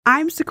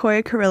I'm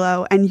Sequoia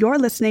Carrillo, and you're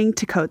listening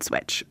to Code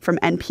Switch from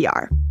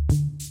NPR.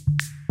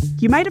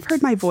 You might have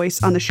heard my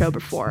voice on the show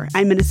before.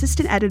 I'm an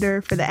assistant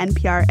editor for the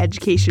NPR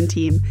education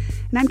team,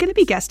 and I'm going to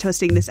be guest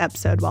hosting this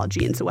episode while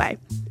Jean's away.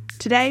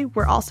 Today,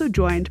 we're also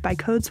joined by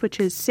Code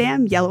Switch's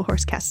Sam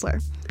Yellowhorse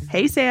Kessler.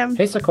 Hey, Sam.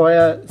 Hey,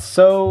 Sequoia.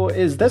 So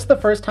is this the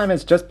first time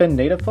it's just been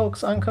Native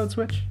folks on Code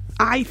Switch?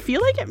 I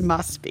feel like it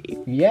must be.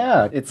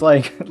 Yeah, it's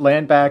like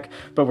Land Back,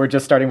 but we're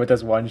just starting with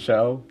this one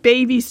show.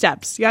 Baby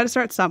steps. You got to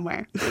start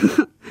somewhere.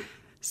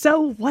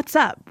 So what's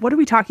up? What are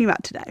we talking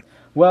about today?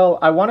 Well,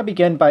 I want to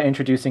begin by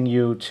introducing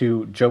you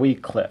to Joey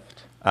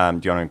Clift. Do you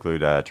want to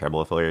include tribal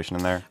affiliation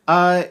in there?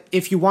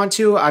 If you want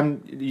to,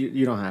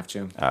 you don't have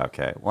to.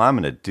 Okay. Well, I'm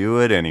going to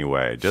do it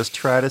anyway. Just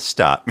try to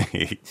stop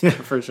me. Yeah,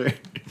 for sure.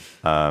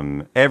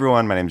 Hey,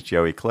 everyone. My name is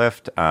Joey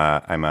Clift.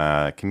 I'm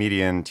a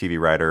comedian, TV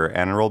writer,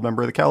 and enrolled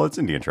member of the Cowlitz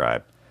Indian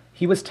tribe.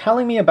 He was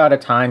telling me about a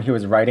time he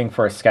was writing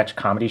for a sketch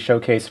comedy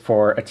showcase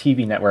for a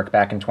TV network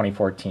back in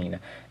 2014.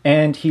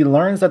 And he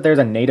learns that there's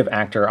a Native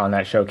actor on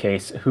that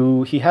showcase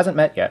who he hasn't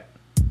met yet.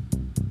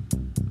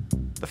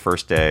 The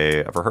first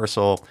day of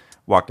rehearsal,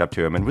 walked up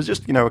to him and was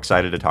just,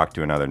 excited to talk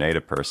to another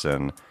Native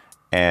person.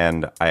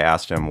 And I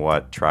asked him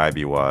what tribe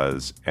he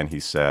was, and he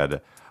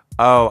said,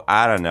 "Oh,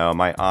 I don't know.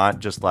 My aunt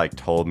just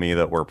told me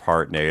that we're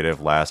part Native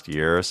last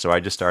year, so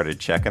I just started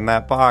checking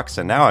that box,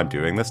 and now I'm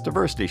doing this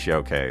diversity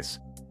showcase."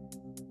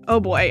 Oh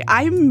boy,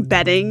 I'm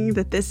betting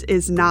that this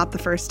is not the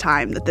first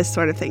time that this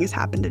sort of thing has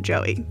happened to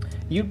Joey.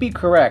 You'd be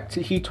correct.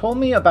 He told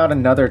me about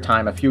another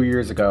time a few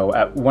years ago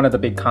at one of the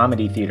big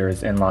comedy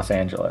theaters in Los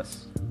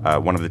Angeles.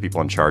 One of the people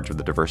in charge of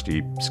the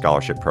Diversity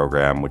Scholarship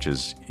Program, which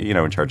is,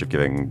 in charge of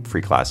giving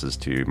free classes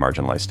to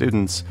marginalized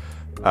students,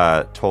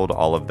 told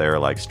all of their,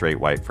 straight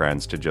white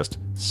friends to just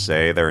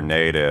say they're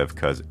Native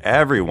because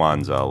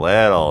everyone's a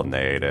little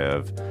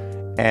Native.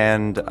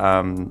 And,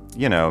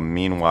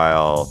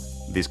 meanwhile,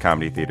 these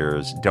comedy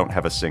theaters don't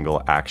have a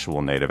single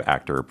actual Native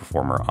actor or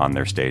performer on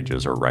their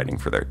stages or writing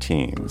for their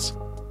teams.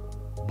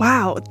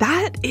 Wow,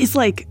 that is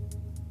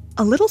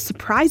a little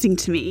surprising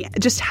to me,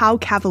 just how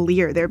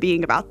cavalier they're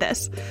being about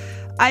this.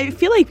 I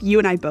feel like you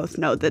and I both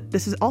know that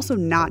this is also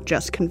not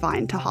just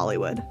confined to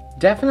Hollywood.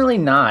 Definitely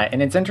not.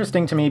 And it's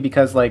interesting to me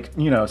because,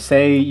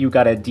 say you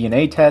got a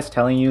DNA test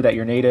telling you that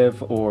you're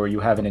Native or you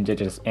have an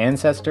indigenous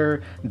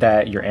ancestor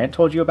that your aunt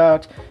told you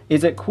about.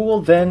 Is it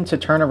cool then to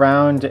turn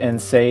around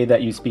and say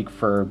that you speak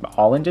for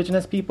all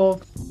indigenous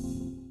people?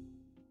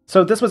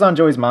 So this was on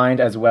Joey's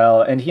mind as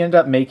well, and he ended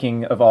up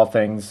making, of all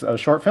things, a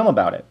short film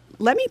about it.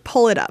 Let me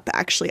pull it up,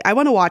 actually. I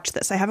want to watch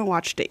this. I haven't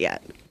watched it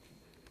yet.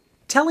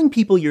 Telling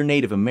people you're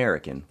Native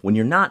American when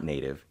you're not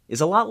Native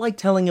is a lot like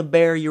telling a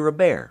bear you're a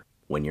bear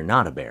when you're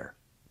not a bear.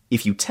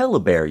 If you tell a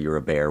bear you're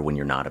a bear when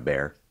you're not a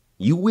bear,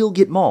 you will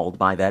get mauled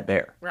by that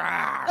bear.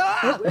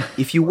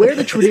 If you wear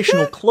the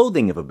traditional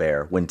clothing of a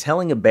bear when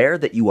telling a bear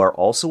that you are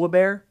also a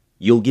bear,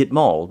 you'll get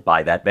mauled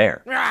by that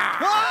bear.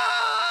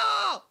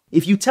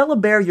 If you tell a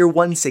bear you're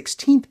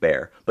 1/16th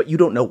bear, but you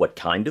don't know what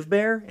kind of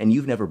bear, and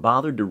you've never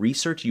bothered to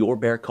research your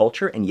bear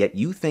culture, and yet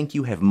you think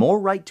you have more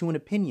right to an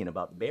opinion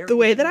about bear... The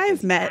way that I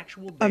have met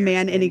a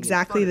man in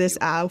exactly this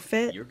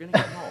outfit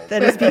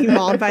that is being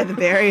mauled by the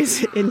bear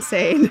is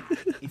insane.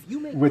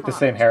 With the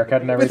same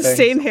haircut and everything? With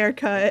the same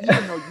haircut.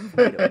 Even though you've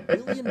made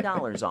 $1 billion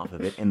off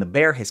of it, and the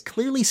bear has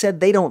clearly said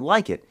they don't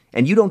like it,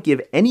 and you don't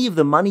give any of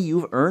the money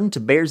you've earned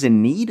to bears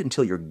in need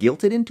until you're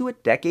guilted into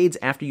it decades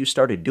after you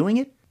started doing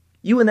it,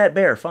 you and that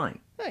bear are fine.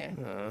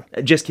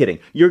 Just kidding.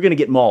 You're going to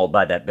get mauled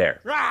by that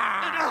bear.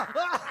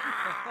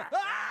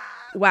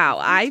 Wow,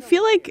 I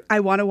feel like I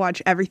want to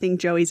watch everything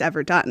Joey's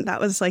ever done.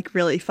 That was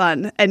really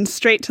fun and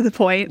straight to the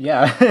point.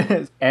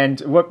 Yeah.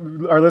 And what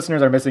our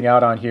listeners are missing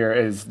out on here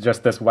is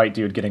just this white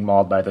dude getting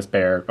mauled by this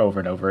bear over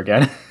and over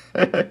again.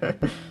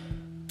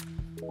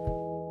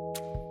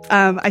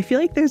 I feel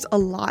like there's a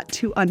lot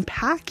to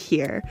unpack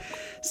here.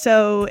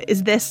 So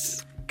is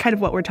this kind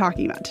of what we're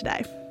talking about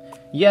today?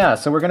 Yeah,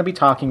 so we're going to be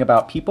talking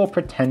about people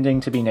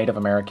pretending to be Native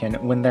American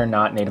when they're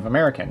not Native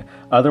American,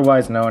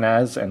 otherwise known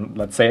as, and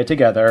let's say it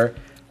together,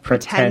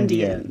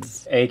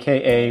 pretendians,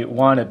 aka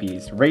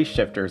wannabes, race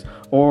shifters,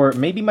 or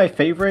maybe my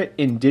favorite,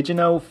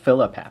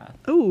 indigeno-philopath.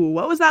 Ooh,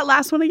 what was that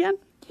last one again?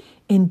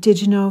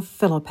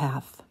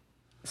 Indigeno-philopath.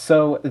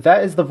 So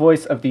that is the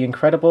voice of the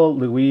incredible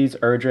Louise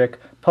Erdrich,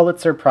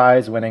 Pulitzer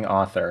Prize-winning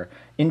author.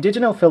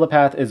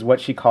 Indigeno-philopath is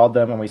what she called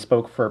them when we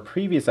spoke for a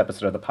previous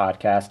episode of the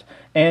podcast,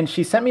 and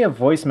she sent me a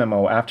voice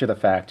memo after the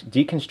fact,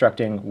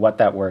 deconstructing what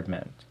that word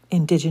meant.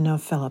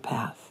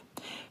 Indigeno-philopath.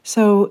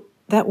 So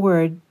that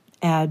word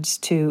adds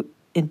to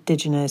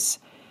indigenous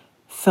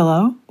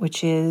philo,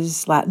 which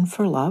is Latin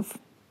for love,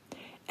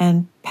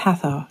 and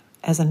patho,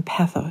 as in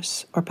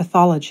pathos or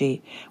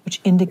pathology, which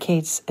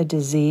indicates a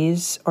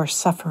disease or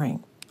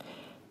suffering.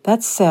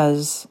 That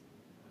says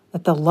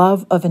that the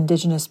love of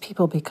indigenous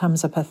people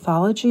becomes a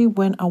pathology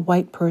when a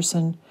white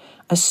person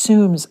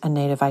assumes a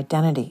native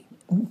identity,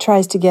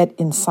 tries to get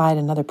inside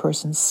another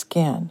person's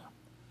skin.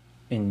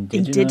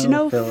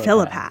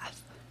 Indigeno-philopath.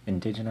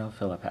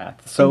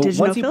 Indigenophilipath. So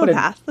once you put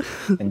Indigenophilipath.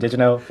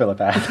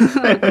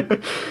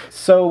 Indigenophilipath.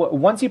 So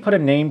once you put a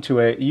name to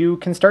it, you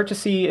can start to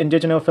see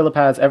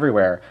indigenophilipaths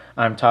everywhere.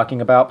 I'm talking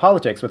about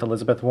politics with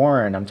Elizabeth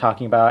Warren. I'm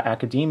talking about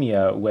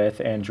academia with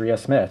Andrea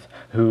Smith,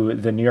 who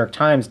the New York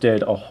Times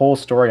did a whole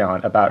story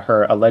on about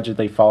her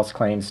allegedly false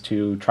claims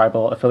to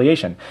tribal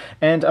affiliation.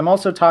 And I'm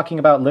also talking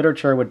about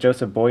literature with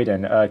Joseph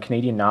Boyden, a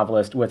Canadian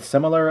novelist with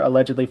similar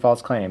allegedly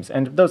false claims.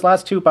 And those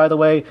last two, by the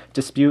way,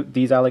 dispute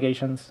these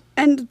allegations.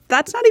 And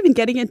that's not even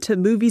getting into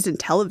movies and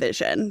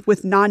television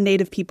with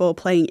non-native people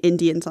playing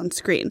Indians on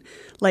screen,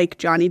 like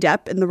Johnny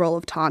Depp in the role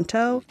of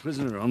Tonto.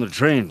 Prisoner on the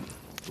train,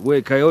 the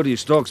way Coyote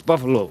stalks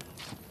buffalo.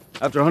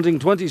 After hunting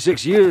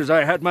 26 years,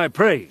 I had my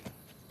prey.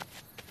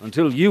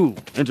 Until you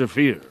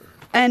interfere.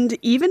 And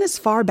even as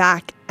far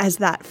back as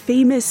that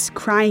famous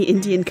Crying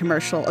Indian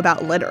commercial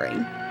about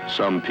littering.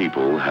 Some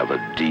people have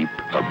a deep,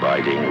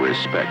 abiding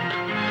respect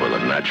for the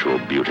natural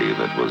beauty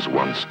that was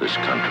once this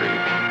country.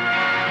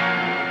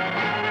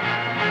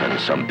 And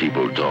some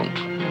people don't.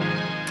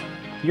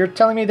 You're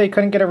telling me they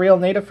couldn't get a real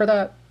native for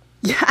that?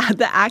 Yeah,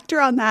 the actor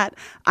on that,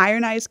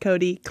 Iron Eyes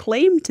Cody,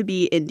 claimed to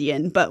be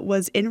Indian, but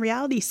was in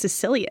reality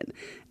Sicilian.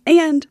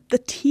 And the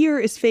tear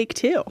is fake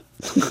too.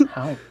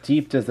 How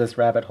deep does this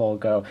rabbit hole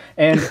go?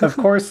 And of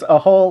course, a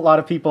whole lot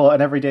of people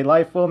in everyday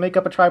life will make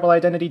up a tribal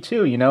identity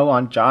too, you know,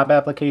 on job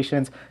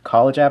applications,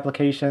 college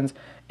applications.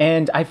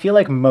 And I feel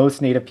like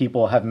most Native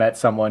people have met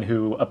someone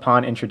who,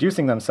 upon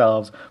introducing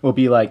themselves, will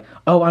be like,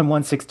 oh, I'm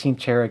 1/16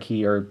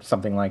 Cherokee or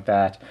something like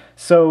that.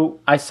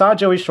 So I saw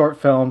Joey's short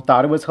film,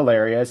 thought it was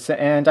hilarious,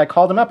 and I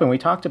called him up and we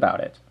talked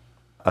about it.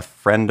 A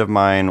friend of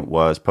mine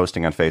was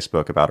posting on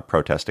Facebook about a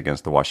protest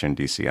against the Washington,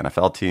 D.C.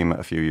 NFL team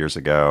a few years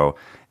ago.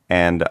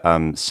 And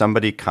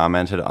somebody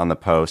commented on the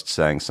post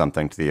saying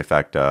something to the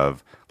effect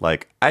of,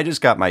 like, I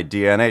just got my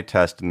DNA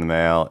test in the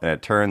mail, and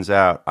it turns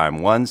out I'm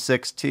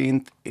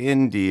 1/16th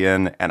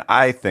Indian, and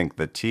I think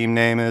the team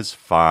name is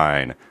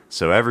fine.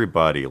 So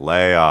everybody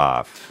lay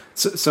off.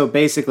 So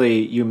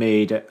basically, you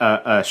made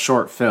a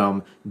short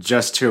film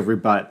just to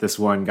rebut this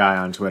one guy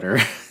on Twitter.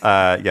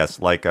 Yes,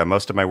 like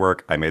most of my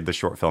work, I made the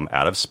short film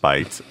out of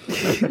spite.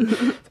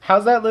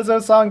 How's that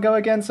Lizzo song go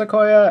again,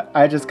 Sequoia?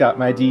 I just got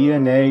my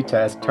DNA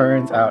test.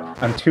 Turns out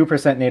I'm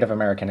 2% Native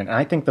American, and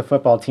I think the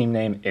football team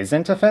name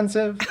isn't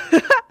offensive.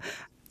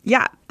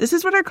 Yeah, this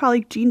is what our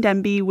colleague Gene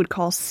Demby would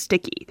call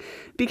sticky,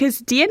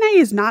 because DNA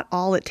is not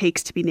all it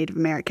takes to be Native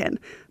American,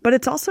 but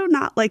it's also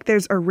not like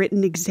there's a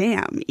written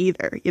exam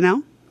either, you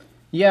know?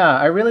 Yeah,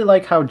 I really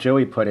like how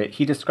Joey put it.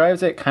 He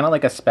describes it kind of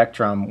like a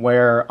spectrum,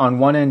 where on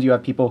one end you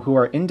have people who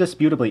are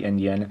indisputably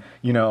Indian,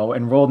 you know,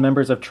 enrolled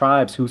members of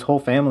tribes whose whole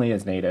family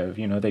is Native,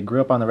 you know, they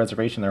grew up on the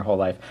reservation their whole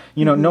life.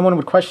 You know, no one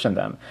would question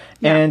them.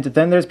 Yeah. And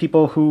then there's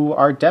people who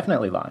are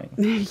definitely lying.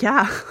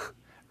 Yeah.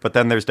 But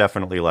then there's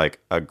definitely like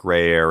a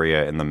gray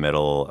area in the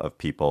middle of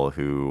people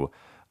who,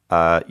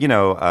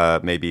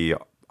 maybe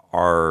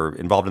are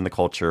involved in the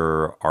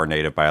culture, are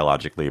Native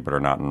biologically, but are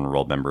not an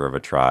enrolled member of a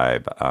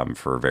tribe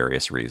for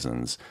various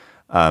reasons.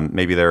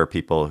 Maybe there are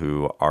people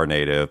who are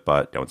Native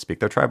but don't speak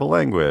their tribal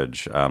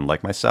language,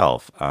 like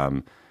myself.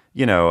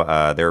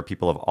 There are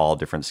people of all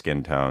different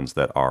skin tones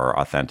that are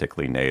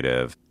authentically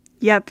Native.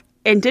 Yep.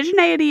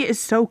 Indigeneity is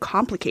so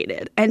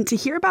complicated. And to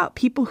hear about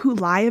people who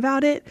lie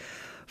about it,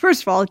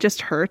 first of all, it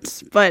just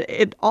hurts, but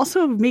it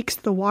also makes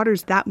the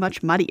waters that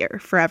much muddier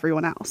for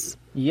everyone else.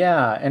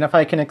 Yeah, and if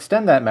I can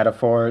extend that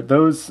metaphor,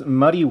 those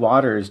muddy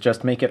waters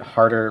just make it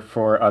harder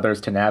for others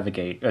to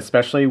navigate,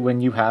 especially when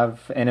you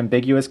have an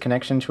ambiguous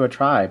connection to a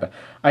tribe.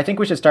 I think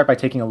we should start by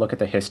taking a look at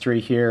the history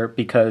here,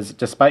 because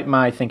despite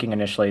my thinking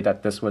initially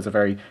that this was a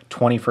very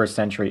 21st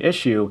century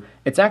issue,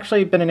 it's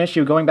actually been an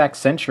issue going back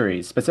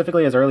centuries,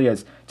 specifically as early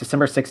as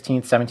December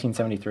 16th,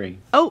 1773.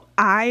 Oh,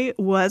 I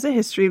was a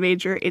history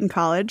major in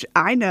college.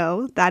 I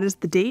know that is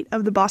the date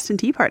of the Boston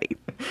Tea Party.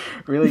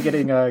 Really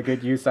getting a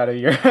good use out of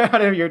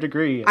your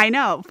degree. I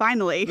know,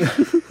 finally.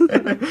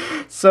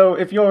 So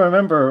if you'll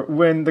remember,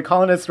 when the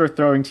colonists were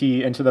throwing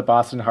tea into the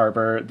Boston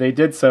Harbor, they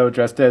did so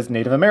dressed as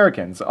Native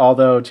Americans,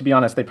 although, to be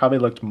honest, they probably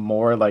looked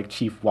more like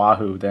Chief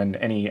Wahoo than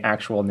any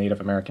actual Native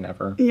American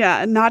ever.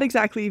 Yeah, not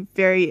exactly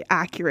very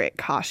accurate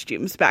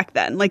costumes back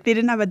then. Like, they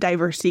didn't have a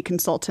diversity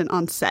consultant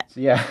on set.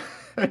 Yeah.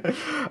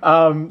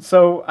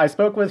 So I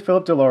spoke with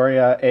Philip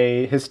Deloria,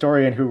 a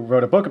historian who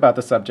wrote a book about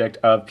the subject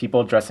of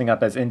people dressing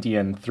up as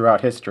Indian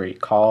throughout history,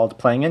 called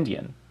Playing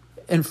Indian.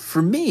 And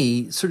for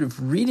me, sort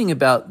of reading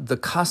about the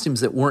costumes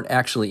that weren't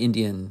actually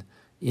Indian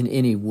in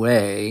any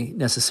way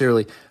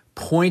necessarily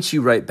points you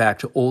right back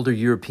to older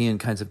European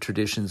kinds of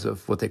traditions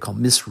of what they call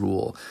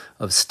misrule,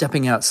 of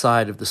stepping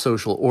outside of the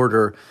social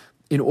order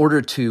in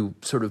order to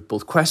sort of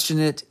both question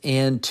it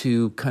and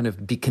to kind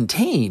of be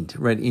contained,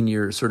 right, in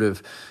your sort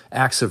of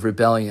acts of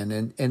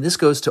rebellion. And this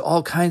goes to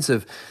all kinds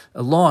of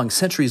long,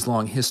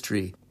 centuries-long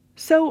history.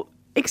 So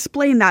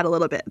explain that a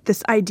little bit,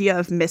 this idea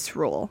of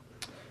misrule.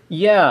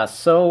 Yeah,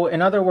 so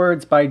in other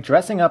words, by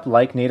dressing up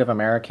like Native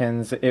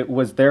Americans, it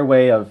was their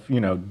way of,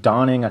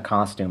 donning a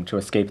costume to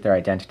escape their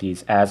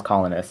identities as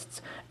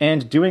colonists,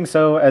 and doing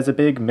so as a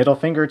big middle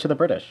finger to the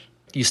British.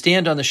 You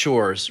stand on the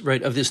shores,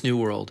 right, of this new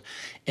world,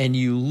 and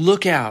you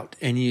look out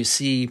and you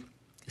see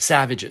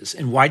savages.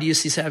 And why do you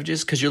see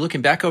savages? Because you're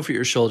looking back over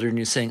your shoulder and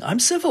you're saying, I'm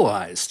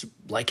civilized,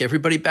 like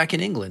everybody back in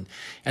England.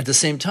 At the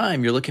same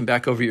time, you're looking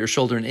back over your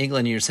shoulder in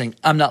England and you're saying,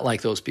 I'm not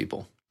like those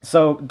people.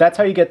 So that's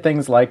how you get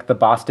things like the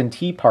Boston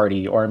Tea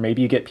Party, or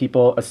maybe you get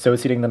people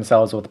associating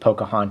themselves with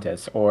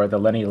Pocahontas or the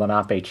Lenni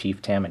Lenape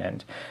chief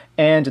Tamanend.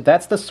 And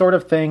that's the sort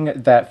of thing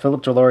that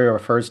Philip Deloria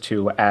refers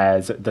to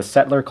as the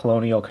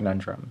settler-colonial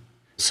conundrum.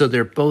 So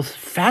they're both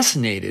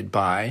fascinated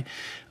by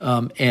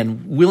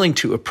and willing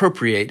to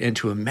appropriate and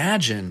to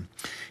imagine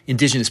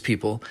indigenous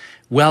people,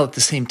 while at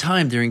the same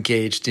time they're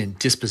engaged in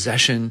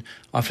dispossession,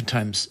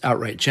 oftentimes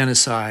outright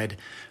genocide,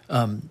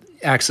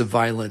 acts of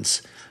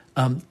violence.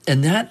 And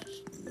that,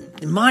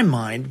 in my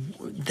mind,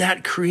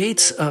 that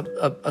creates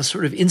a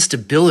sort of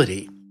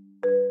instability.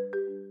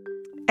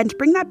 And to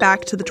bring that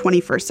back to the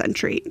 21st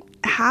century,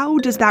 how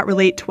does that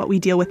relate to what we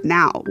deal with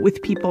now,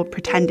 with people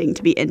pretending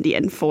to be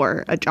Indian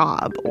for a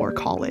job or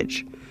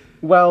college?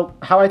 Well,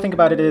 how I think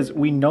about it is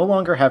we no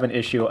longer have an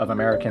issue of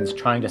Americans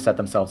trying to set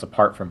themselves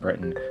apart from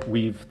Britain.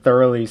 We've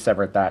thoroughly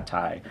severed that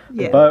tie.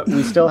 Yeah. But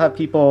we still have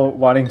people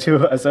wanting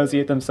to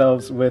associate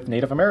themselves with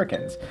Native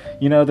Americans.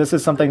 You know, this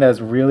is something that has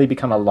really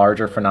become a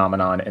larger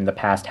phenomenon in the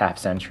past half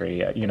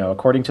century. You know,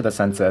 according to the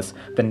census,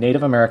 the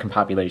Native American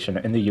population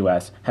in the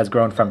U.S. has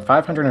grown from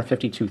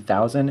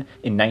 552,000 in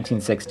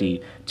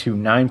 1960 to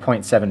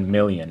 9.7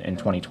 million in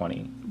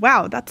 2020.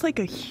 Wow, that's like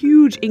a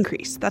huge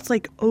increase. That's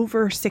like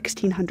over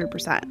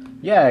 1,600%.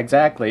 Yeah,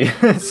 exactly.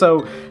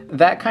 So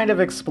that kind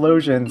of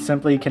explosion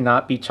simply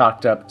cannot be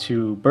chalked up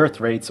to birth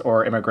rates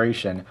or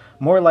immigration.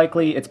 More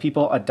likely, it's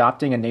people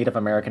adopting a Native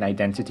American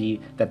identity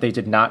that they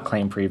did not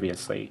claim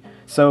previously.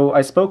 So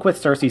I spoke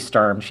with Cersei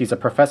Sturm. She's a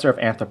professor of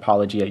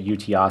anthropology at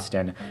UT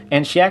Austin,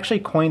 and she actually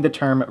coined the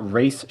term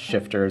race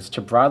shifters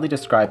to broadly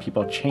describe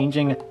people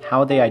changing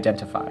how they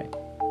identify.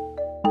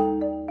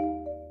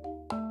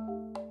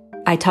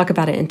 I talk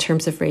about it in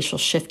terms of racial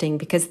shifting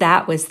because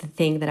that was the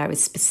thing that I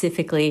was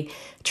specifically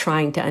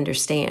trying to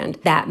understand,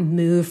 that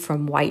move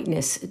from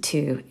whiteness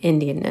to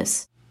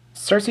Indianness.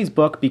 Cersei's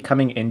book,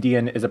 Becoming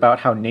Indian, is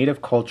about how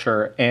Native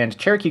culture, and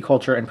Cherokee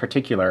culture in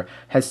particular,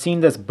 has seen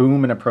this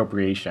boom in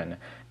appropriation.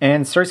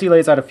 And Cersei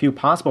lays out a few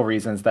possible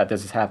reasons that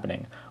this is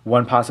happening.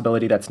 One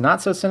possibility that's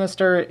not so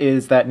sinister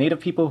is that Native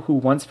people who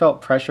once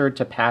felt pressured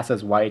to pass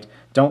as white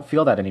don't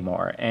feel that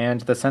anymore,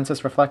 and the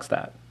census reflects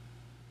that.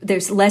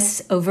 There's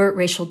less overt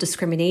racial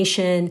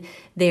discrimination.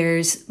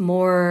 There's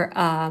more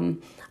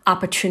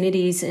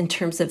opportunities in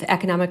terms of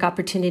economic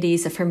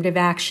opportunities, affirmative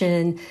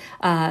action,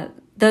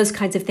 those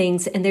kinds of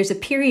things. And there's a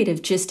period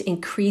of just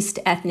increased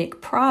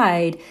ethnic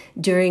pride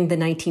during the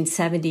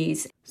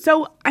 1970s.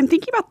 So I'm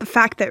thinking about the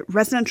fact that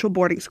residential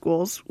boarding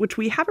schools, which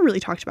we haven't really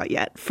talked about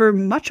yet, for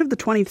much of the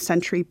 20th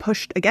century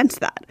pushed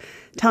against that,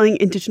 telling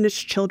Indigenous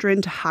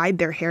children to hide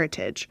their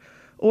heritage.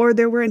 Or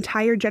there were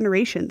entire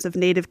generations of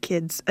Native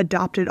kids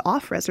adopted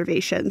off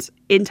reservations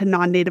into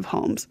non-Native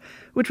homes,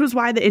 which was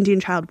why the Indian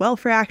Child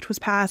Welfare Act was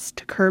passed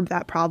to curb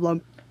that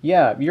problem.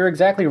 Yeah, you're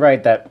exactly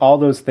right that all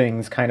those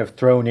things kind of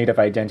throw Native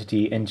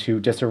identity into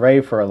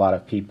disarray for a lot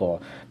of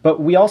people. But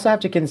we also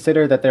have to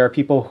consider that there are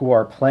people who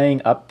are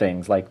playing up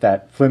things like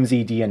that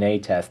flimsy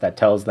DNA test that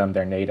tells them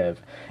they're Native,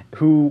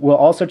 who will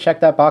also check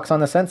that box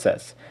on the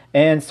census.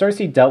 And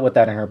Cersei dealt with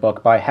that in her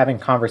book by having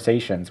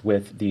conversations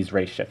with these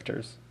race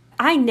shifters.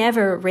 I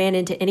never ran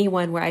into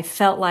anyone where I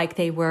felt like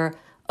they were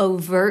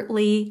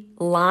overtly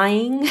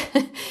lying,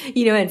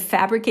 and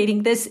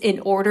fabricating this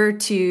in order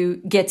to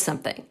get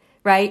something,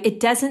 right? It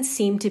doesn't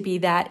seem to be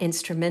that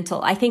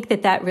instrumental. I think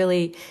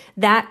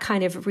that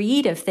kind of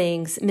read of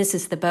things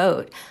misses the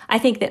boat. I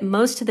think that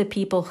most of the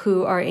people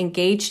who are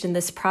engaged in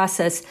this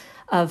process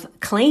of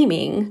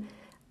claiming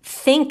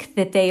think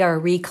that they are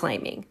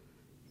reclaiming.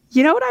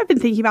 You know what I've been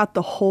thinking about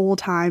the whole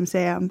time,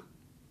 Sam?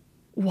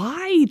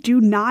 Why do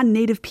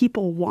non-Native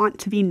people want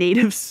to be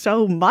Native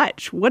so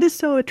much? What is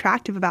so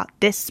attractive about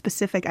this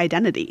specific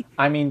identity?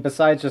 I mean,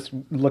 besides just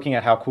looking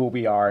at how cool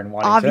we are and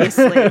wanting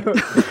Obviously.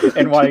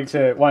 and wanting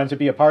to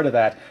be a part of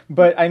that.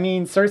 But I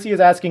mean, Cersei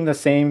is asking the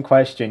same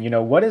question.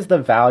 What is the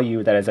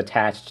value that is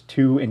attached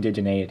to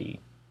indigeneity?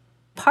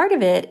 Part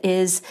of it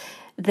is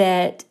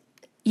that,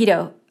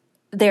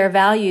 their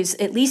values,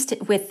 at least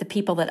with the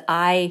people that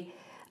I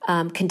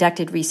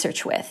conducted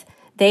research with,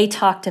 they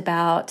talked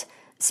about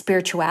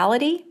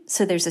spirituality.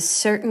 So there's a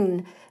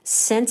certain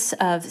sense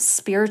of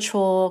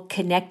spiritual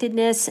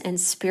connectedness and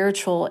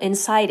spiritual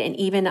insight, and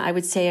even, I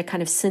would say, a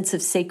kind of sense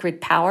of sacred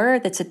power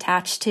that's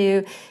attached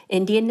to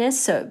Indianness.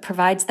 So it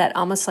provides that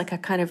almost like a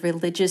kind of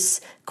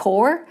religious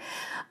core.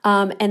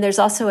 And there's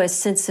also a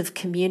sense of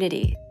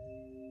community.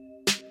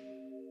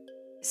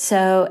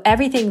 So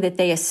everything that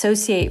they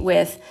associate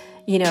with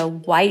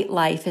white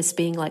life as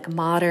being like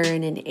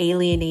modern and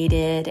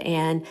alienated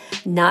and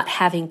not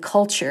having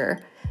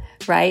culture,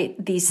 right?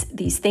 These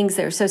things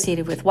that are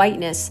associated with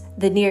whiteness,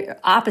 the near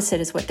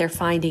opposite is what they're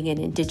finding in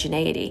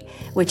indigeneity,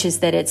 which is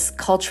that it's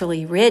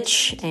culturally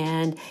rich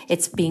and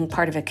it's being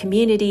part of a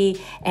community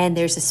and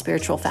there's a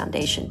spiritual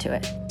foundation to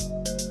it.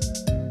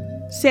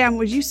 Sam,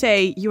 would you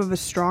say you have a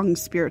strong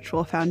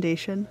spiritual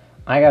foundation?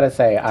 I gotta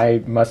say, I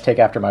must take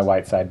after my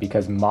white side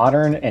because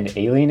modern and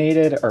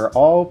alienated are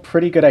all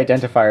pretty good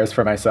identifiers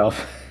for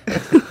myself.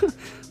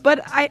 But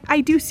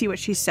I do see what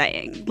she's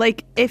saying.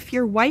 Like, if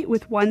you're white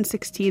with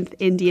 1/16th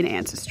Indian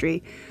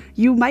ancestry,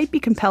 you might be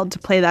compelled to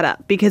play that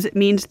up because it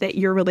means that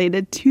you're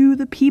related to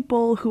the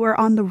people who are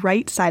on the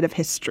right side of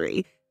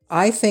history.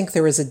 I think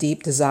there is a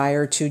deep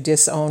desire to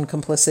disown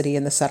complicity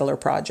in the settler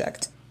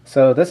project.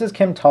 So this is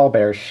Kim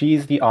Tallbear.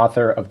 She's the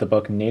author of the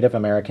book Native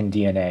American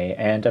DNA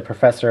and a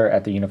professor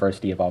at the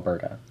University of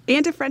Alberta.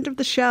 And a friend of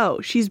the show.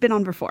 She's been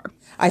on before.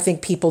 I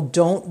think people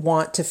don't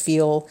want to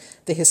feel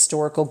the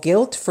historical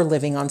guilt for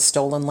living on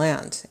stolen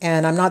land.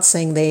 And I'm not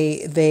saying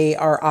they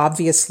are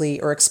obviously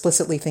or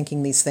explicitly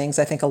thinking these things.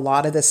 I think a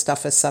lot of this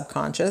stuff is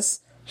subconscious.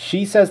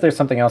 She says there's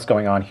something else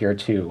going on here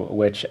too,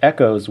 which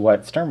echoes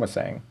what Sturm was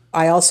saying.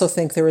 I also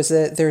think there's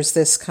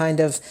this kind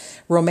of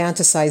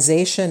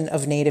romanticization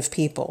of Native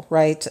people,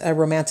 right? A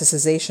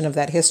romanticization of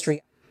that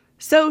history.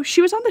 So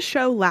she was on the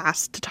show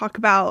last to talk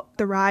about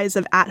the rise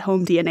of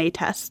at-home DNA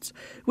tests,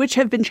 which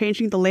have been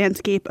changing the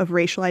landscape of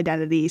racial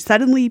identity.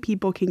 Suddenly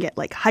people can get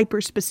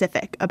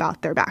hyper-specific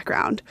about their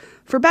background,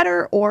 for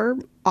better or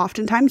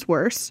oftentimes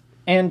worse.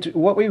 And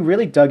what we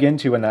really dug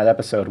into in that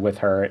episode with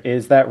her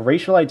is that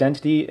racial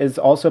identity is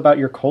also about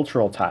your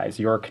cultural ties,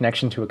 your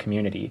connection to a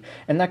community.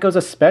 And that goes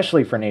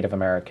especially for Native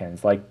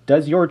Americans.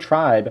 Does your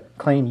tribe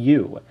claim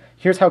you?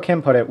 Here's how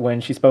Kim put it when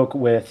she spoke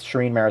with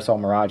Shireen Marisol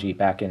Meraji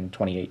back in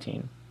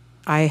 2018.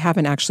 I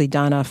haven't actually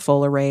done a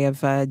full array of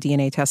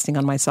DNA testing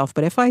on myself,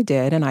 but if I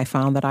did and I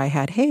found that I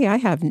have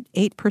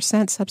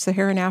 8%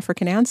 sub-Saharan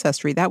African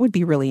ancestry, that would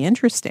be really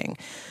interesting.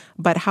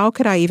 But how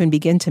could I even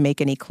begin to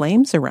make any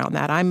claims around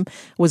that? I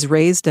was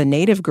raised a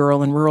Native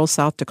girl in rural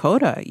South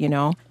Dakota,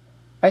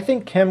 I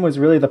think Kim was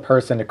really the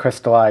person to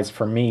crystallize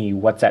for me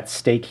what's at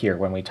stake here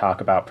when we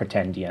talk about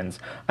pretendians.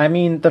 I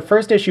mean, the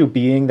first issue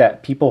being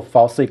that people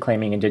falsely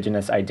claiming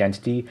Indigenous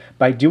identity,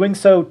 by doing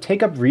so,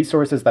 take up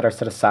resources that are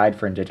set aside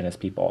for Indigenous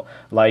people,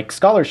 like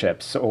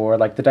scholarships or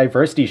like the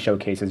diversity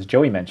showcases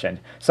Joey mentioned.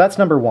 So that's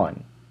number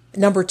one.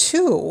 Number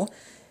two,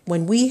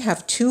 when we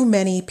have too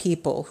many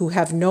people who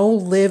have no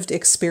lived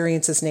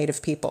experience as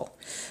Native people,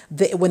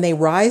 when they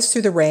rise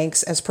through the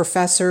ranks as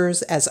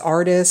professors, as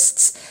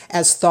artists,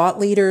 as thought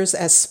leaders,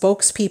 as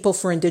spokespeople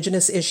for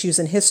Indigenous issues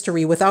and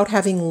history, without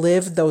having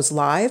lived those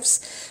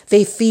lives,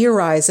 they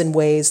theorize in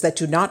ways that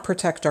do not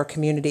protect our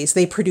communities.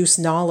 They produce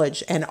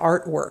knowledge and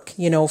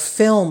artwork,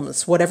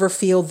 films, whatever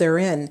field they're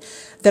in,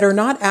 that are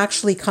not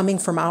actually coming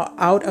from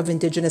out of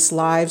Indigenous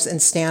lives and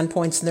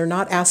standpoints, and they're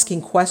not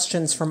asking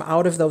questions from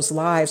out of those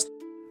lives.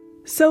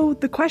 So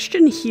the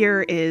question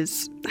here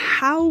is,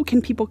 how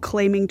can people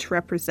claiming to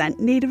represent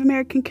Native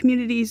American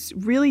communities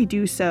really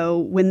do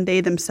so when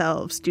they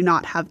themselves do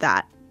not have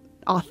that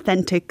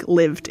authentic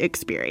lived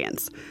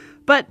experience?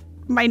 But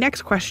my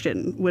next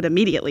question would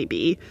immediately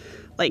be,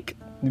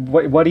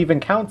 what even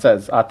counts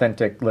as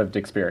authentic lived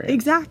experience?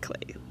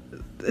 Exactly.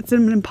 It's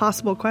an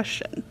impossible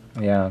question.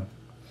 Yeah.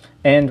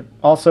 And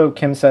also,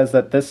 Kim says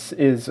that this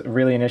is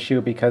really an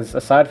issue because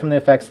aside from the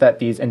effects that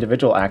these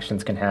individual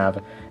actions can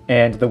have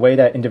and the way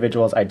that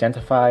individuals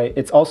identify,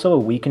 it's also a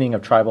weakening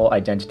of tribal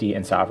identity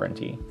and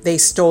sovereignty. They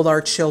stole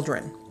our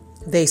children.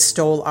 They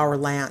stole our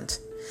land.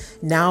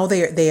 Now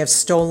they have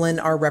stolen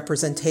our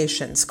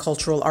representations,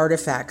 cultural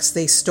artifacts.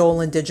 They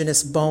stole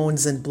Indigenous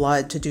bones and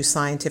blood to do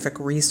scientific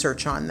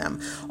research on them.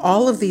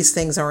 All of these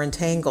things are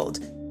entangled.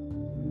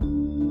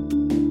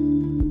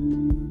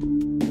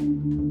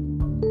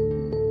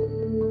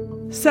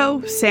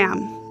 So,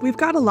 Sam, we've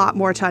got a lot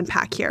more to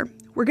unpack here.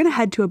 We're going to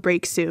head to a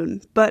break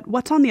soon, but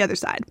what's on the other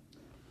side?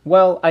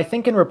 Well, I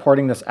think in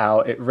reporting this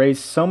out, it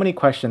raised so many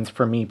questions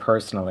for me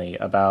personally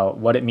about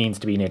what it means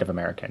to be Native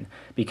American.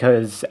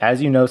 Because,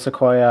 as you know,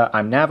 Sequoia,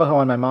 I'm Navajo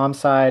on my mom's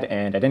side,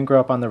 and I didn't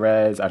grow up on the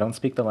res, I don't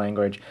speak the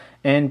language,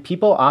 and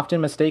people often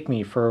mistake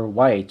me for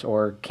white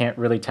or can't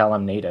really tell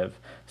I'm Native.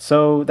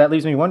 So that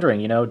leaves me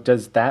wondering,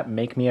 does that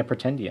make me a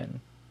pretendian?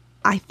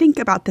 I think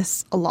about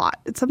this a lot.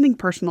 It's something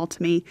personal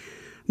to me.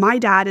 My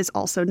dad is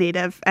also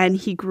Native, and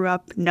he grew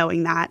up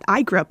knowing that.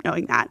 I grew up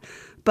knowing that.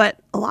 But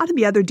a lot of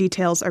the other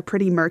details are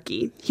pretty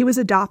murky. He was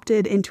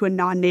adopted into a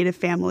non-Native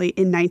family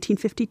in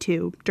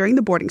 1952, during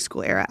the boarding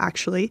school era,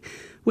 actually,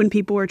 when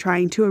people were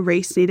trying to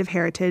erase Native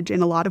heritage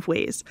in a lot of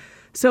ways.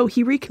 So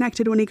he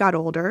reconnected when he got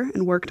older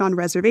and worked on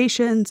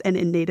reservations and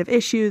in Native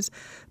issues,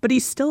 but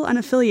he's still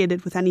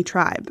unaffiliated with any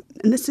tribe.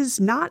 And this is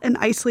not an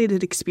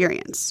isolated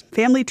experience.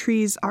 Family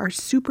trees are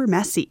super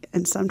messy,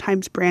 and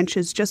sometimes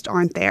branches just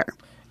aren't there.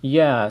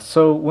 Yeah,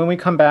 so when we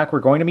come back, we're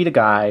going to meet a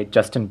guy,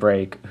 Justin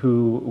Brake,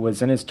 who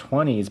was in his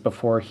 20s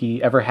before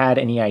he ever had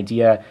any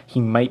idea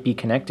he might be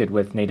connected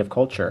with Native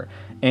culture.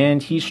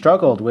 And he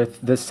struggled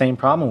with this same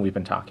problem we've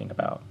been talking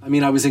about. I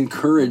mean, I was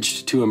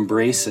encouraged to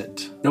embrace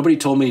it. Nobody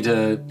told me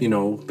to,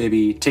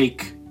 maybe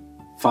take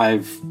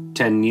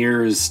 5-10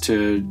 years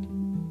to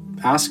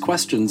ask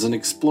questions and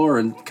explore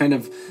and kind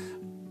of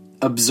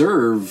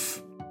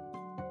observe.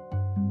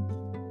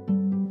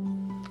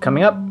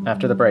 Coming up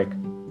after the break.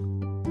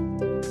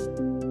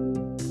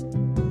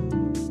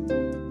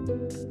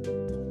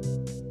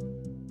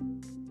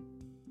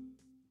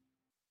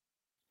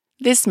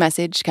 This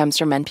message comes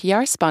from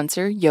NPR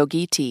sponsor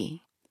Yogi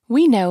Tea.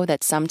 We know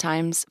that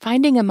sometimes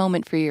finding a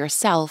moment for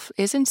yourself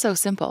isn't so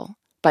simple,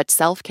 but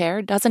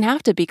self-care doesn't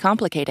have to be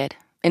complicated.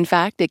 In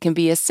fact, it can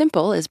be as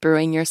simple as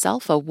brewing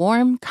yourself a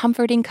warm,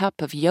 comforting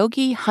cup of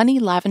Yogi Honey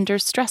Lavender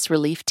Stress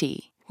Relief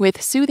Tea. With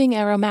soothing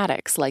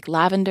aromatics like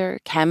lavender,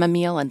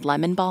 chamomile, and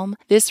lemon balm,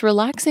 this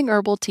relaxing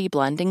herbal tea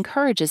blend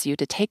encourages you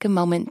to take a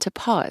moment to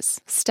pause,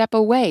 step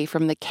away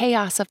from the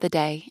chaos of the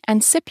day,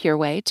 and sip your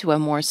way to a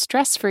more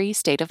stress-free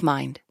state of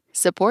mind.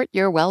 Support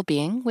your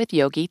well-being with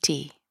Yogi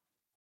Tea.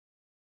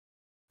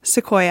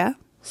 Sequoia.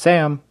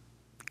 Sam.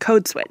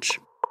 Code Switch.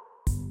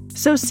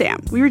 So Sam,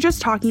 we were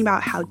just talking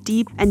about how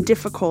deep and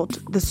difficult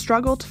the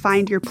struggle to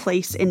find your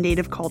place in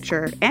Native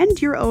culture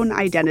and your own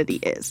identity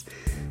is,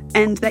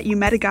 and that you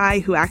met a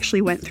guy who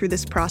actually went through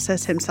this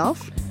process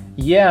himself?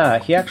 Yeah,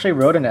 he actually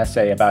wrote an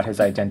essay about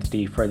his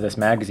identity for this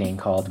magazine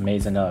called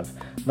Maisonneuve.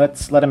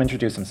 Let's let him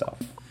introduce himself.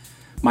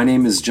 My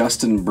name is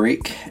Justin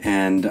Brake,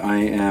 and I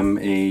am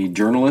a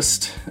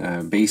journalist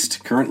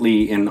based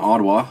currently in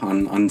Ottawa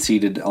on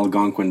unceded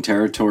Algonquin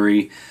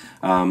territory,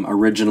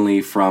 originally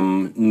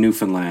from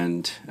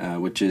Newfoundland,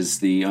 which is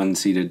the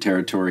unceded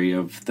territory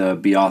of the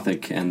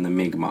Beothuk and the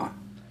Mi'kmaq.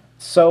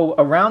 So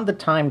around the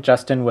time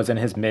Justin was in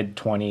his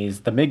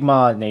mid-20s, the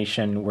Mi'kmaq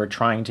Nation were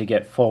trying to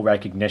get full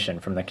recognition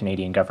from the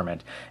Canadian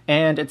government,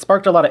 and it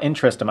sparked a lot of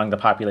interest among the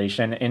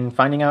population in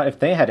finding out if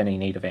they had any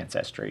Native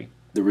ancestry.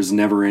 There was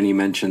never any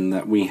mention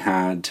that we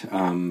had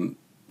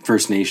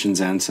First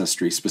Nations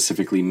ancestry,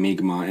 specifically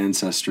Mi'kmaq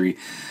ancestry.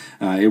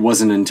 It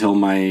wasn't until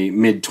my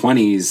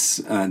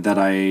mid-20s that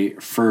I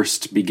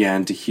first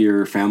began to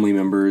hear family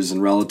members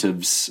and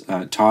relatives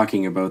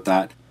talking about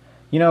that.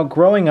 You know,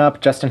 growing up,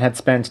 Justin had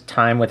spent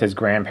time with his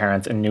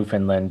grandparents in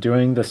Newfoundland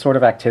doing the sort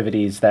of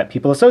activities that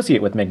people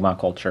associate with Mi'kmaq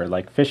culture,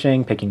 like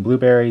fishing, picking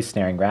blueberries,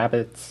 snaring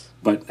rabbits.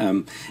 But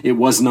it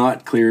was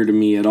not clear to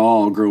me at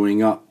all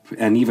growing up,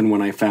 and even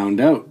when I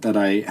found out that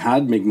I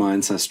had Mi'kmaq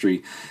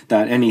ancestry,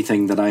 that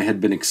anything that I had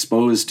been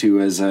exposed to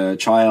as a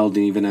child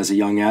and even as a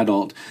young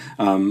adult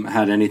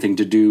had anything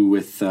to do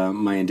with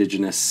my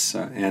Indigenous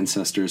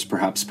ancestors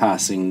perhaps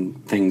passing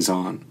things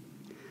on.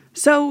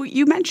 So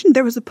you mentioned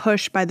there was a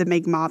push by the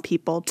Mi'kmaq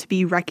people to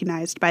be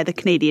recognized by the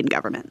Canadian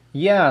government.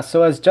 Yeah,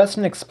 so as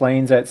Justin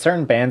explains that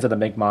certain bands of the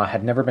Mi'kmaq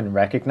had never been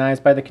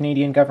recognized by the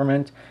Canadian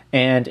government,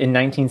 and in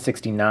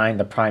 1969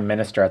 the Prime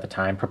Minister at the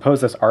time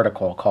proposed this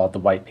article called the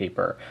White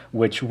Paper,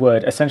 which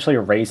would essentially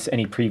erase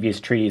any previous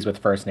treaties with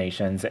First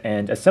Nations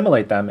and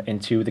assimilate them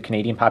into the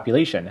Canadian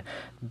population.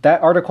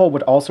 That article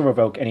would also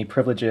revoke any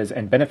privileges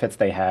and benefits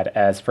they had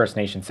as First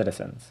Nation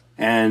citizens.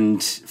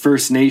 And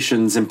First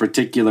Nations in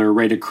particular,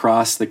 right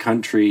across the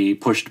country,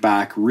 pushed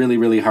back really,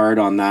 really hard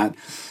on that.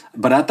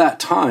 But at that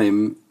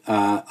time,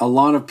 a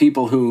lot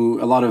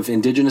of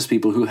Indigenous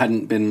people who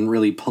hadn't been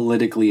really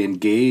politically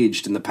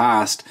engaged in the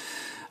past,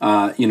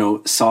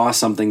 saw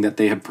something that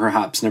they had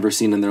perhaps never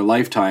seen in their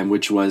lifetime,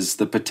 which was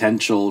the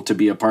potential to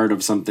be a part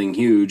of something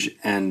huge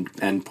and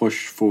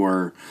push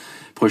for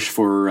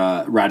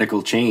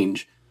radical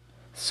change.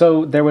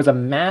 So there was a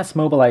mass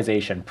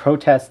mobilization,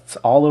 protests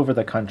all over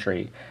the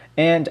country.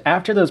 And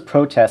after those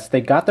protests,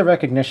 they got the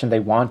recognition they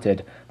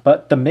wanted,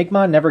 but the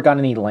Mi'kmaq never got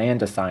any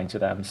land assigned to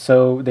them,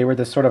 so they were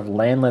this sort of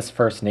landless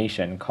First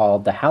Nation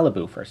called the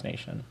Qalipu First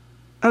Nation.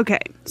 Okay,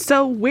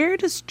 so where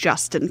does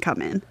Justin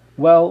come in?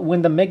 Well,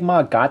 when the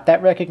Mi'kmaq got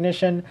that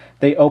recognition,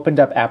 they opened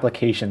up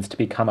applications to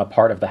become a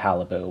part of the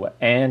Qalipu,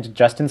 and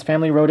Justin's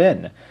family wrote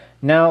in.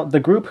 Now,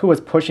 the group who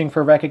was pushing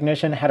for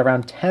recognition had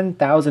around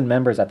 10,000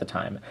 members at the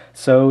time,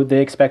 so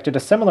they expected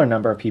a similar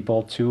number of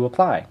people to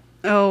apply.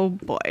 Oh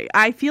boy,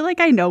 I feel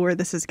like I know where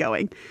this is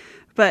going.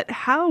 But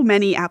how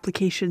many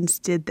applications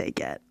did they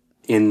get?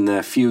 In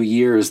the few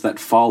years that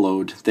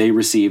followed, they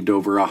received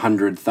over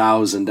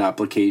 100,000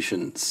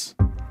 applications.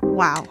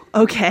 Wow.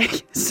 Okay.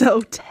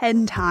 So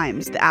 10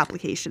 times the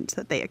applications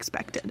that they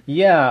expected.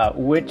 Yeah,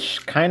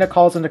 which kind of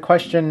calls into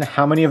question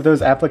how many of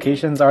those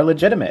applications are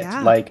legitimate.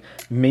 Yeah. Like,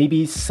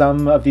 maybe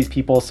some of these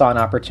people saw an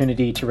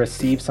opportunity to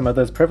receive some of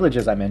those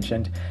privileges I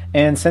mentioned,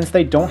 and since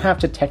they don't have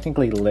to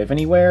technically live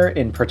anywhere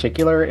in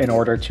particular in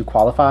order to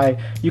qualify,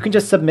 you can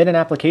just submit an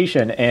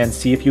application and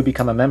see if you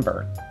become a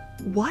member.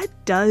 What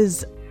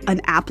does an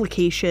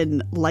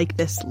application like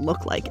this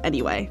look like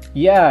anyway?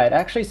 Yeah, it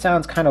actually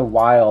sounds kind of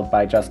wild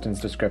by Justin's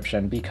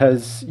description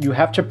because you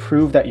have to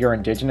prove that you're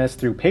Indigenous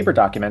through paper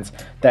documents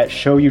that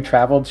show you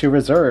traveled to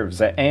reserves,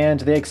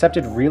 and they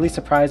accepted really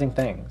surprising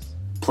things.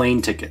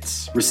 Plane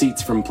tickets,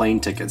 receipts from plane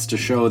tickets to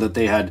show that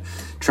they had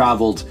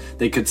traveled.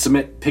 They could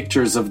submit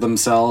pictures of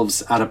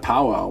themselves at a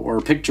powwow or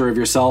a picture of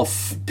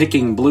yourself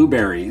picking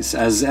blueberries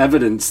as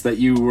evidence that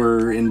you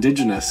were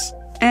Indigenous.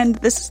 And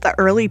this is the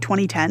early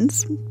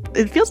 2010s.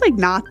 It feels like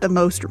not the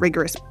most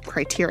rigorous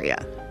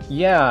criteria.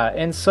 Yeah,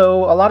 and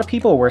so a lot of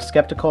people were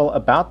skeptical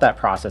about that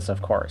process,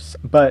 of course.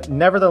 But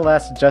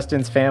nevertheless,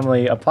 Justin's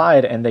family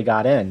applied and they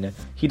got in.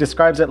 He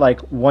describes it like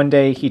one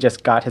day he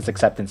just got his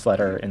acceptance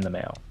letter in the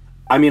mail.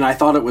 I mean, I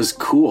thought it was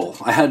cool.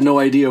 I had no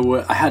idea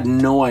what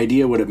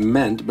it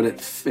meant, but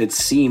it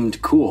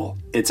seemed cool.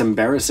 It's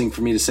embarrassing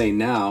for me to say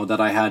now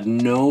that I had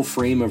no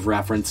frame of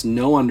reference,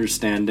 no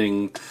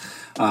understanding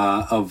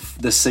of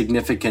the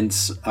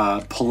significance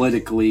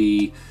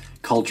politically,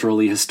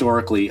 culturally,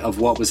 historically of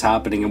what was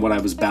happening and what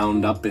I was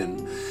bound up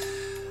in.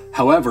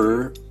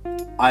 However,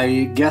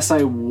 I guess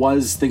I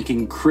was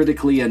thinking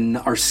critically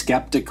or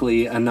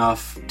skeptically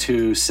enough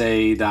to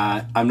say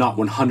that I'm not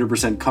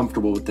 100%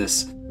 comfortable with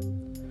this.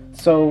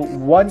 So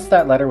once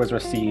that letter was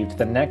received,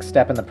 the next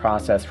step in the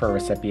process for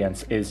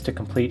recipients is to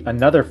complete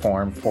another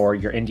form for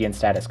your Indian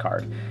status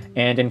card.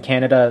 And in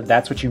Canada,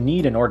 that's what you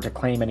need in order to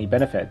claim any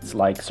benefits,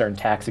 like certain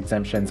tax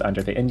exemptions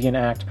under the Indian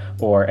Act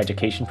or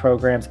education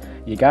programs.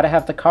 You gotta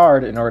have the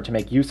card in order to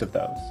make use of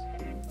those.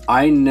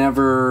 I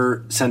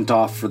never sent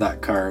off for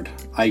that card.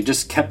 I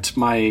just kept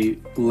my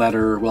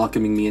letter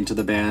welcoming me into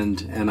the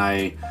band, and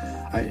I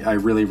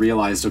really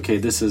realized, okay,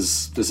 this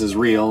is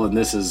real, and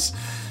this is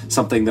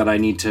something that I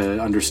need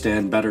to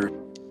understand better.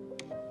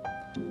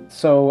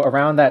 So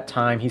around that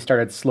time, he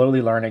started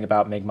slowly learning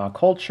about Mi'kmaq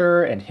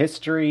culture and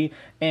history,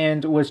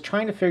 and was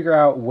trying to figure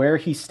out where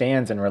he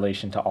stands in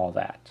relation to all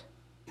that.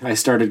 I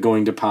started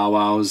going to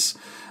powwows,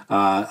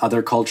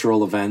 other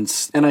cultural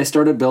events, and I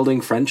started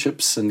building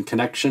friendships and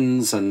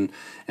connections and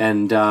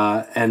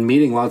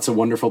meeting lots of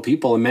wonderful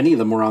people, and many of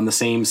them were on the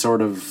same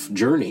sort of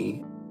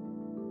journey.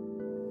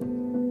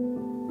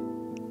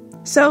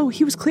 So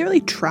he was clearly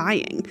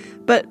trying,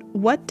 but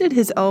what did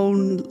his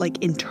own,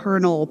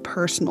 internal,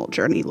 personal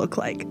journey look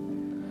like?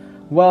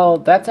 Well,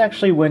 that's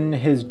actually when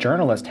his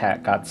journalist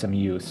hat got some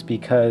use,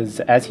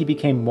 because as he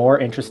became more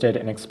interested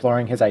in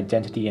exploring his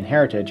identity and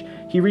heritage,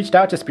 he reached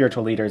out to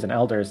spiritual leaders and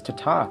elders to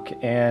talk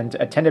and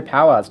attended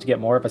powwows to get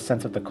more of a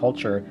sense of the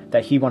culture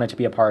that he wanted to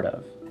be a part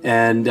of.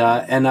 And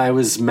I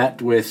was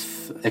met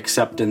with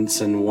acceptance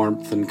and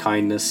warmth and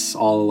kindness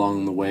all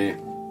along the way.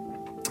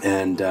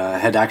 And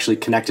had actually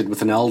connected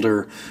with an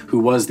elder who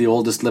was the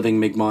oldest living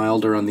Mi'kmaq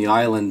elder on the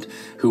island,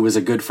 who was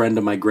a good friend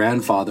of my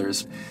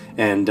grandfather's.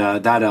 And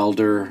that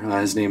elder,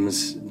 his name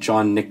is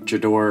John Nick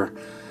Jador,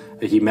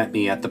 he met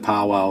me at the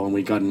powwow, and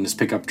we got in his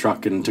pickup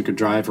truck and took a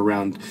drive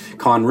around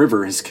Conn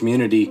River, his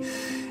community.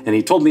 And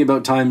he told me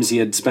about times he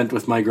had spent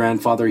with my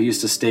grandfather. He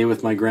used to stay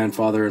with my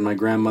grandfather and my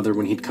grandmother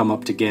when he'd come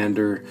up to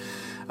Gander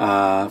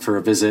for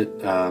a visit.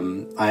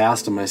 I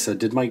asked him, I said,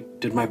 did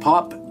my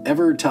pop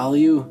ever tell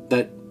you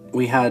that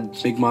we had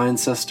Mi'kmaq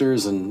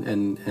ancestors?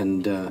 And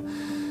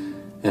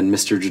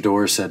Mr.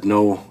 Jador said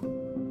no.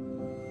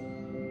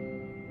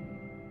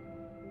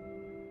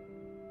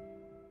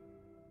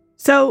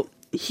 So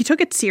he took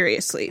it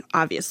seriously,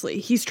 obviously.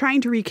 He's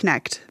trying to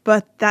reconnect,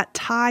 but that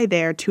tie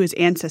there to his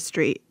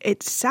ancestry,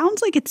 it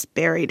sounds like it's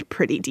buried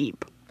pretty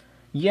deep.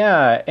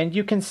 Yeah, and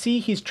you can see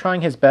he's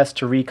trying his best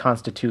to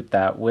reconstitute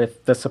that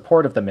with the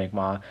support of the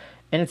Mi'kmaq.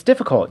 And it's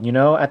difficult,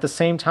 At the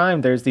same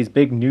time, there's these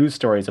big news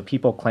stories of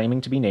people claiming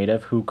to be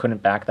Native who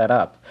couldn't back that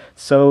up.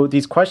 So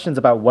these questions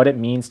about what it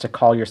means to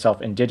call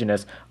yourself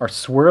Indigenous are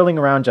swirling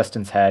around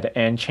Justin's head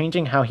and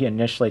changing how he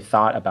initially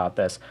thought about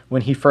this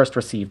when he first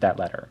received that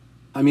letter.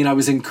 I mean, I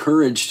was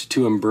encouraged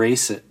to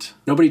embrace it.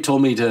 Nobody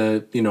told me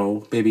to,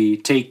 maybe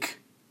take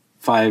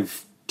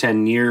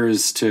 5-10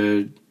 years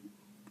to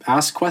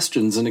ask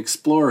questions and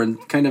explore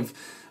and kind of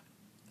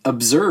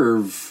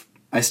observe.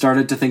 I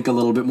started to think a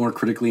little bit more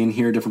critically and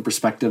hear different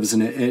perspectives,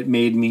 and it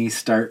made me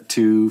start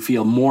to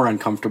feel more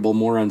uncomfortable,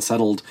 more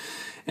unsettled.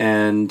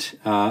 And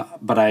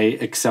but I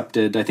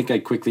accepted. I think I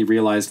quickly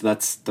realized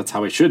that's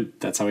how I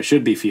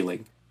should be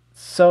feeling.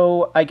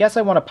 So I guess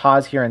I want to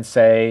pause here and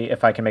say,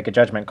 if I can make a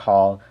judgment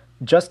call,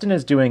 Justin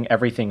is doing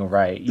everything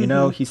right.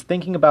 He's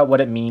thinking about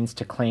what it means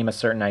to claim a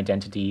certain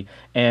identity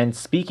and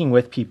speaking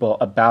with people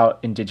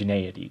about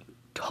indigeneity.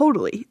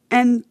 Totally.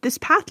 And this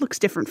path looks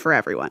different for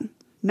everyone.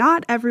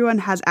 Not everyone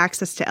has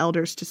access to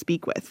elders to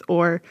speak with,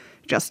 or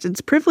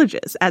Justin's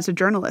privileges as a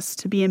journalist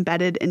to be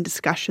embedded in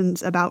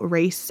discussions about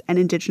race and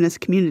Indigenous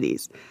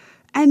communities.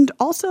 And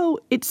also,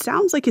 it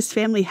sounds like his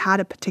family had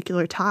a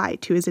particular tie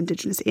to his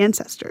Indigenous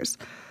ancestors.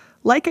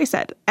 Like I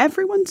said,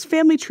 everyone's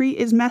family tree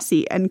is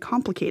messy and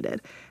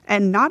complicated,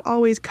 and not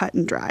always cut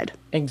and dried.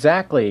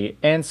 Exactly.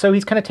 And so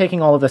he's kind of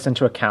taking all of this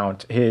into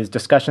account, his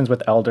discussions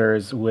with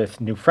elders, with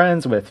new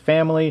friends, with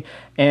family,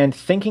 and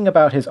thinking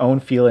about his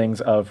own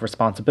feelings of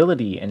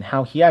responsibility and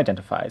how he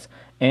identifies.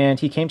 And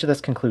he came to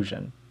this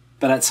conclusion.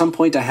 But at some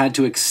point I had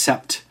to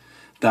accept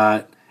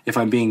that if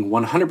I'm being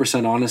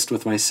 100% honest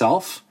with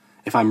myself,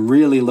 if I'm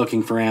really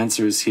looking for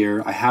answers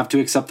here, I have to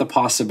accept the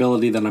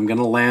possibility that I'm going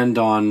to land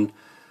on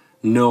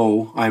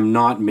no, I'm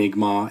not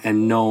Mi'kmaq,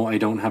 and no, I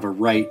don't have a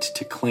right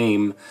to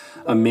claim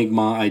a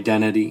Mi'kmaq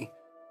identity.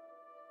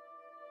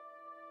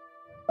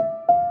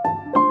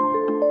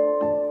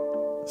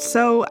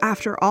 So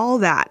after all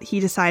that, he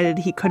decided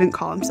he couldn't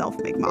call himself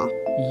Mi'kmaq.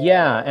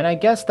 Yeah, and I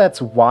guess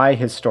that's why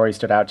his story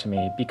stood out to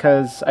me,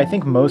 because I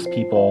think most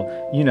people,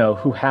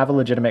 who have a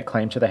legitimate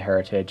claim to the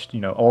heritage,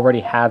 already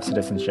have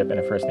citizenship in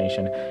a First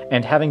Nation,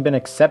 and having been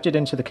accepted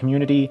into the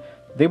community,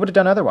 they would have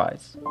done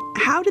otherwise.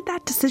 How did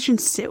that decision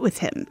sit with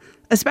him,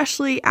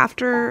 especially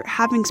after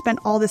having spent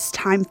all this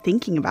time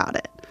thinking about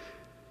it?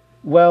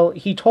 Well,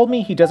 he told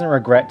me he doesn't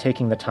regret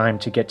taking the time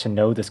to get to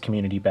know this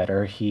community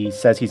better. He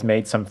says he's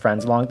made some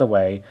friends along the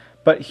way,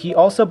 but he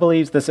also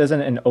believes this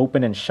isn't an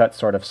open and shut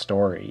sort of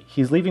story.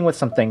 He's leaving with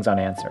some things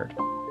unanswered.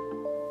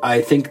 I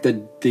think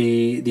that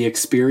the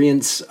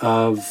experience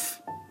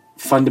of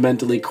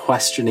fundamentally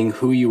questioning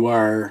who you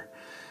are,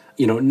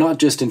 not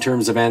just in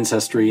terms of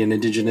ancestry and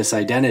Indigenous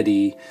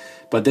identity,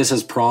 but this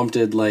has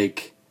prompted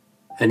like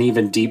an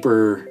even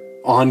deeper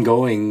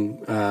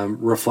ongoing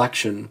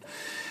reflection.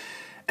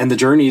 And the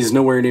journey is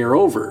nowhere near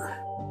over.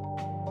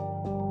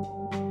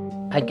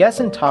 I guess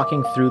in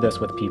talking through this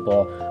with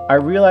people, I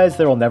realize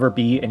there will never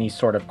be any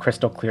sort of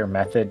crystal clear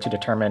method to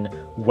determine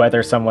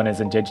whether someone is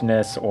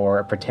Indigenous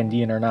or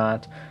Pretendian or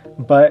not.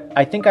 But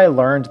I think I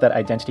learned that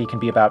identity can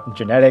be about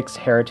genetics,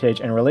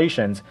 heritage, and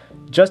relations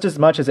just as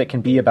much as it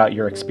can be about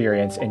your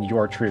experience and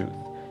your truth.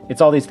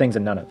 It's all these things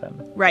and none of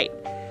them. Right.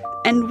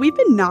 And we've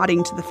been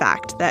nodding to the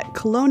fact that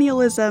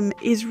colonialism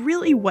is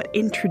really what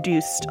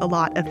introduced a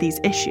lot of these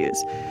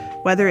issues.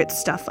 Whether it's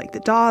stuff like the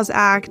Dawes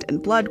Act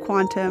and blood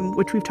quantum,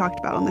 which we've talked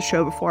about on the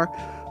show before,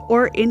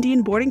 or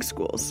Indian boarding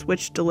schools,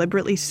 which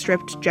deliberately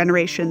stripped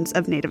generations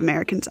of Native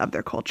Americans of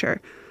their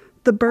culture.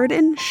 The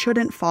burden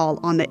shouldn't fall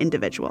on the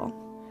individual.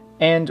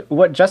 And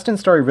what Justin's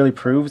story really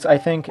proves, I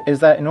think, is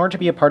that in order to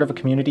be a part of a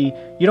community,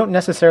 you don't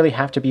necessarily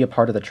have to be a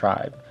part of the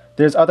tribe.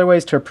 There's other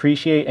ways to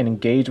appreciate and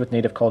engage with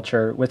Native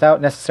culture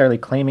without necessarily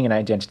claiming an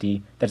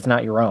identity that's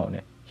not your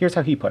own. Here's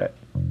how he put it.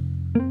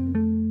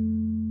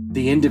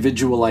 The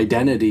individual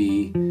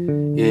identity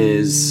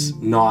is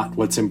not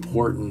what's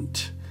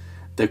important.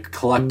 The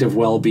collective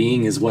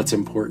well-being is what's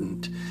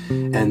important.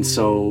 And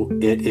so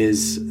it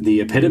is the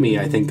epitome,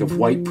 I think, of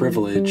white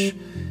privilege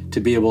to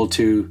be able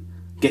to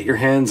get your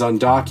hands on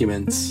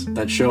documents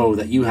that show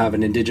that you have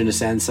an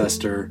Indigenous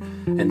ancestor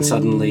and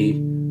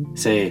suddenly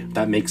say,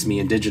 that makes me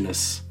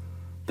Indigenous.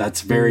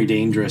 That's very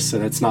dangerous,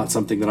 and it's not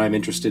something that I'm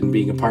interested in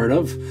being a part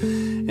of.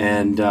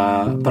 And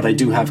but I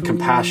do have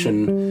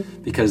compassion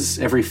because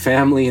every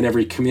family and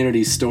every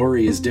community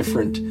story is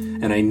different.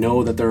 And I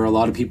know that there are a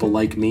lot of people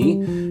like me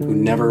who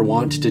never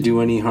want to do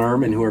any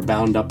harm and who are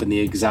bound up in the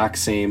exact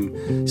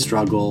same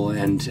struggle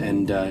and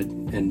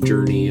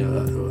journey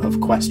of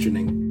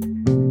questioning.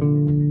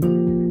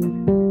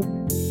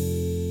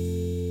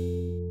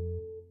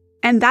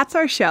 And that's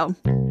our show.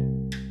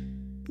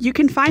 You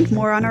can find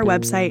more on our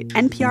website,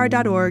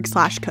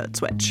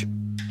 npr.org/codeswitch.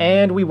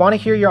 And we want to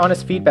hear your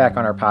honest feedback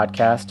on our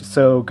podcast,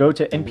 so go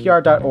to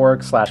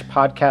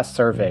npr.org/podcast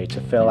survey to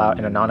fill out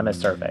an anonymous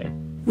survey.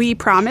 We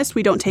promise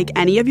we don't take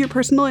any of your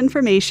personal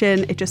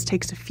information. It just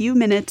takes a few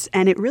minutes,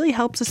 and it really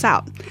helps us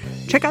out.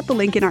 Check out the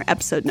link in our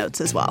episode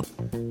notes as well.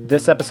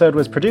 This episode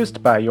was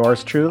produced by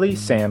yours truly,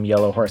 Sam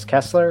Yellowhorse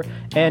Kessler,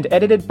 and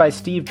edited by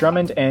Steve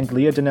Drummond and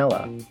Leah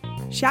Danella.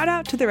 Shout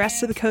out to the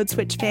rest of the Code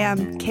Switch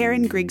fam: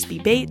 Karen Grigsby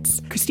Bates,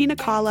 Christina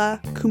Kala,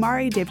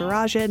 Kumari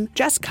Devarajan,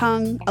 Jess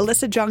Kung,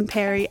 Alyssa Jung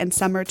Perry, and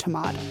Summer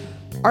Tamad.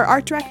 Our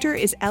art director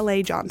is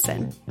L.A.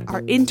 Johnson.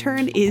 Our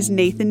intern is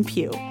Nathan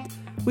Pugh.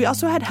 We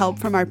also had help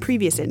from our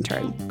previous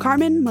intern,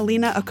 Carmen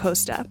Molina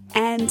Acosta,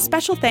 and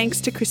special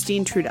thanks to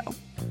Christine Trudeau.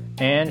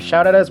 And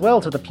shout out as well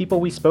to the people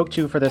we spoke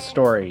to for this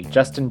story: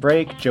 Justin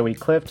Brake, Joey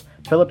Clift,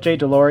 Philip J.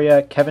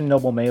 Deloria, Kevin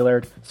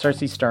Noble-Maillard,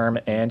 Cersei Sturm,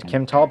 and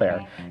Kim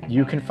Tallbear.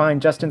 You can find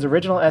Justin's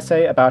original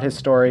essay about his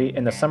story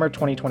in the summer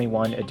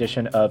 2021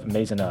 edition of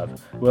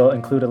Maisonneuve. We'll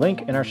include a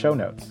link in our show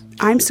notes.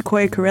 I'm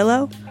Sequoia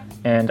Carrillo.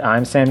 And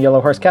I'm Sam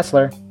Yellowhorse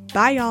Kessler.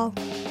 Bye, y'all.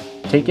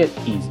 Take it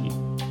easy.